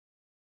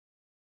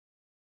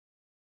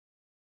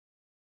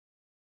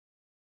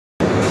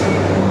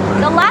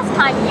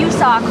time you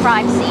saw a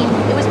crime scene,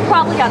 it was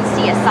probably on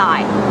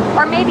CSI,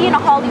 or maybe in a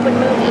Hollywood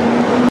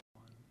movie.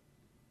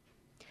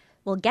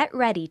 Well, get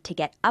ready to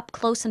get up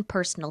close and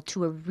personal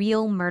to a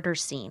real murder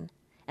scene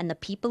and the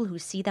people who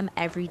see them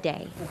every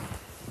day.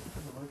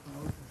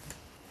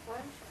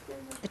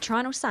 The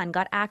Toronto Sun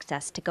got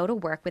access to go to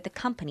work with a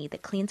company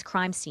that cleans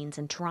crime scenes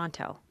in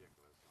Toronto.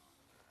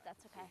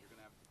 That's okay.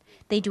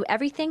 They do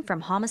everything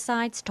from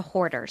homicides to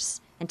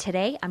hoarders, and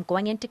today I'm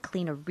going in to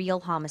clean a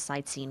real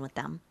homicide scene with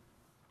them.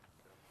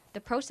 The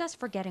process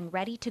for getting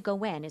ready to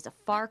go in is a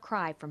far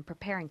cry from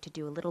preparing to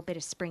do a little bit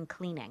of spring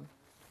cleaning.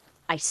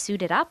 I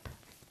suited up,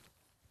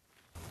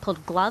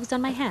 pulled gloves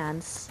on my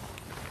hands,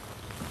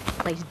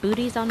 placed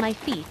booties on my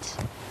feet,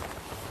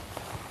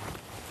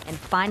 and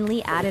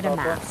finally added a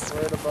mask.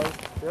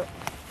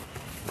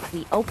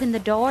 We opened the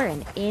door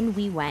and in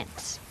we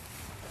went.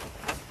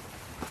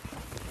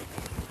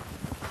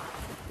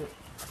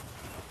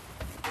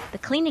 The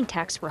cleaning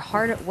techs were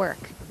hard at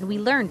work, and we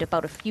learned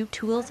about a few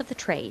tools of the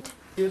trade.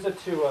 Use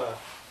it to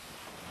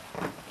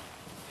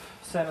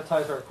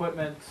sanitize our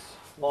equipment,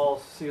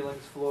 walls,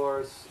 ceilings,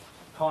 floors,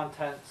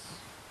 contents,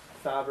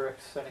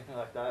 fabrics, anything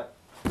like that.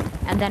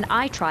 And then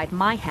I tried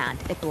my hand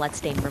at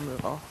bloodstain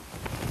removal.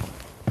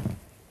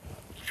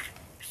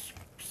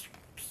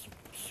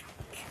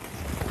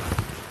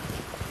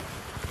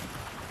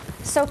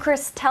 So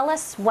Chris, tell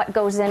us what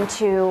goes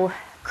into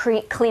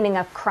cleaning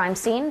a crime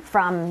scene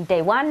from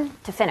day one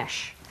to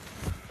finish.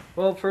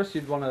 Well, first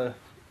you'd want to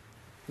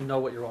know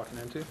what you're walking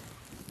into,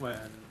 when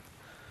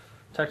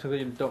technically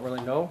you don't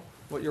really know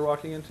what you're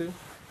walking into.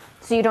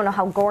 So you don't know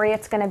how gory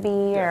it's going to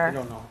be? Yeah, or you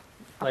don't know.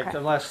 Like, Okay.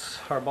 unless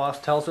our boss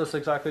tells us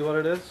exactly what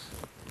it is,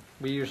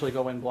 we usually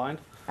go in blind.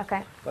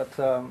 Okay. But,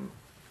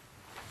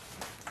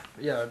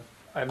 yeah,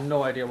 I have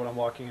no idea what I'm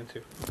walking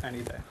into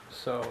any day.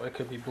 So it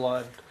could be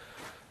blood,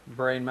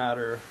 brain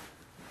matter,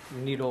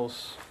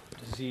 needles,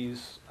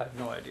 disease, I have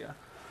no idea.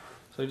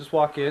 So you just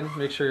walk in,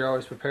 make sure you're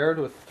always prepared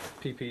with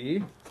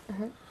PPE,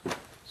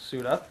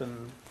 suit up,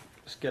 and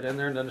just get in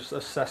there and then just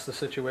assess the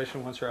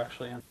situation once you're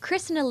actually in.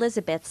 Chris and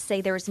Elizabeth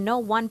say there is no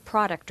one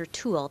product or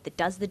tool that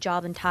does the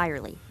job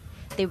entirely.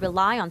 They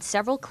rely on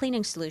several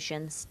cleaning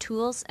solutions,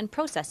 tools, and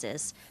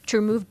processes to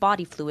remove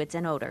body fluids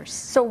and odors.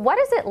 So what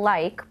is it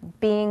like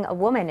being a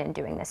woman and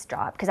doing this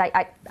job? Because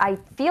I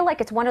feel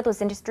like it's one of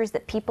those industries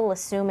that people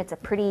assume it's a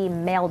pretty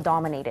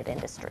male-dominated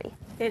industry.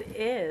 It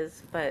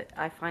is, but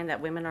I find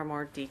that women are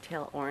more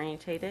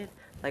detail-orientated.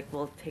 Like,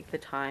 we'll take the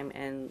time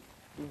and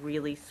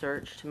really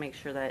search to make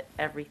sure that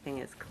everything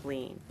is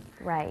clean.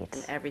 Right.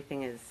 And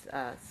everything is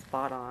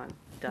spot on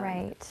done.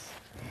 Right.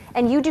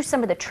 And you do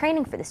some of the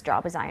training for this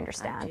job, as I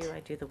understand.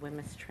 I do the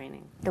WHMIS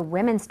training. The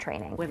women's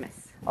training.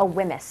 WHMIS. Oh,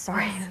 WHMIS,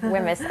 sorry.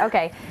 WHMIS,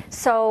 okay.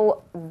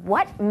 So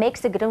what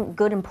makes a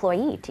good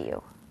employee to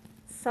you?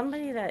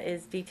 Somebody that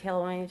is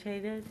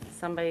detail-orientated,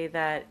 somebody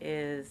that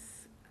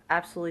is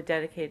absolutely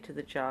dedicated to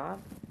the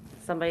job,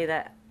 somebody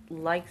that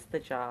likes the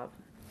job,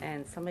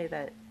 and somebody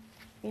that,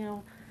 you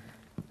know,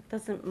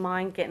 doesn't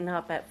mind getting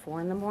up at 4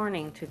 in the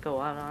morning to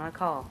go out on a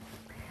call.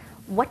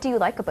 What do you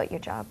like about your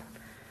job?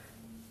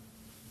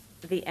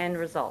 The end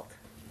result.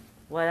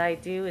 What I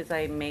do is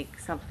I make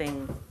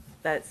something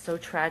that's so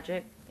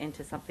tragic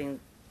into something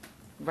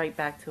right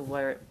back to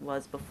where it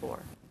was before.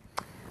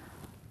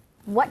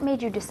 What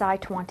made you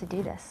decide to want to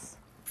do this?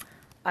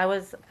 I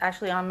was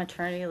actually on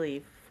maternity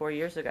leave 4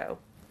 years ago,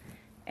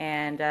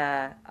 and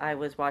I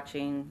was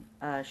watching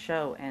a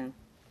show, and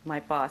my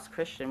boss,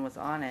 Christian, was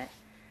on it,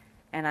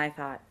 and I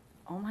thought,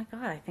 oh my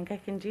God, I think I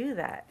can do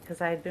that,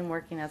 because I had been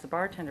working as a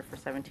bartender for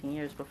 17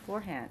 years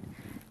beforehand.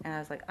 And I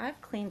was like,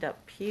 I've cleaned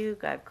up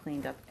puke, I've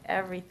cleaned up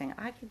everything.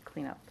 I could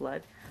clean up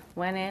blood.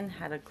 Went in,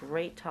 had a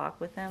great talk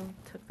with him,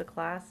 took the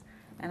class,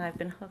 and I've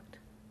been hooked.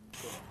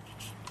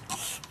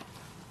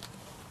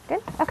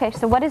 Good. Okay,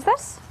 so what is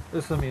this?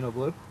 This is Amino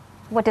Blue.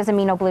 What does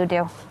Amino Blue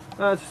do?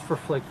 It's just for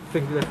like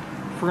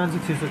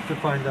forensics use it to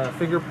find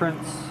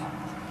fingerprints,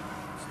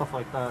 stuff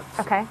like that.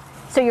 Okay.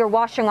 So you're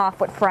washing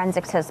off what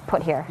forensics has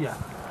put here? Yeah.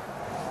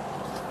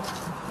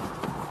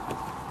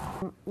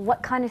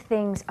 What kind of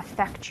things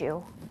affect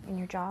you in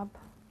your job?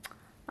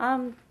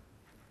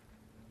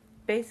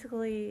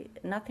 Basically,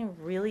 nothing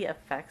really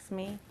affects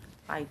me.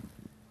 I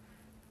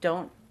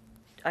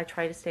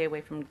try to stay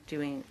away from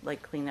doing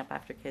like cleanup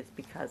after kids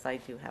because I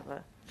do have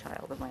a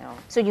child of my own.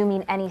 So you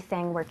mean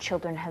anything where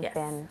children have Yes.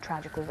 been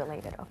tragically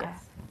related? Okay.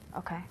 Yes.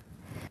 Okay.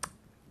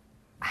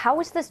 How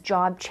has this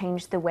job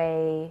changed the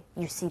way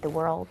you see the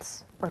world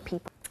or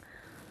people?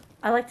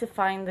 I like to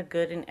find the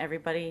good in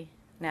everybody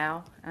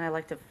now, and I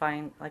like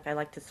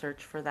to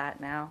search for that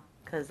now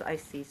because I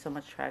see so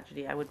much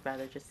tragedy. I would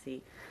rather just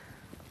see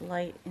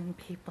light in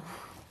people.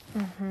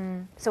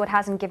 So it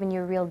hasn't given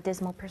you a real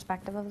dismal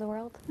perspective of the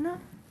world? No.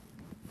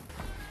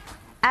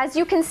 As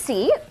you can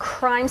see,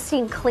 crime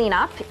scene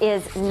cleanup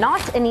is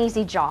not an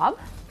easy job.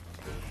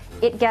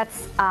 It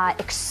gets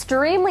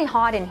extremely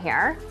hot in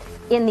here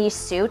in these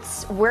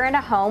suits. We're in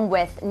a home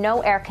with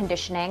no air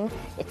conditioning.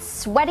 It's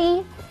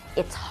sweaty,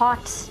 it's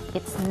hot,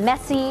 it's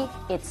messy,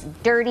 it's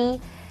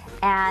dirty,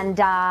 and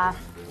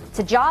It's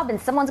a job and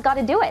someone's got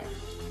to do it.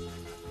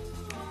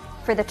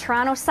 For the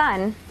Toronto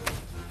Sun,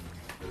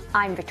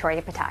 I'm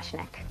Victoria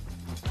Patashnik.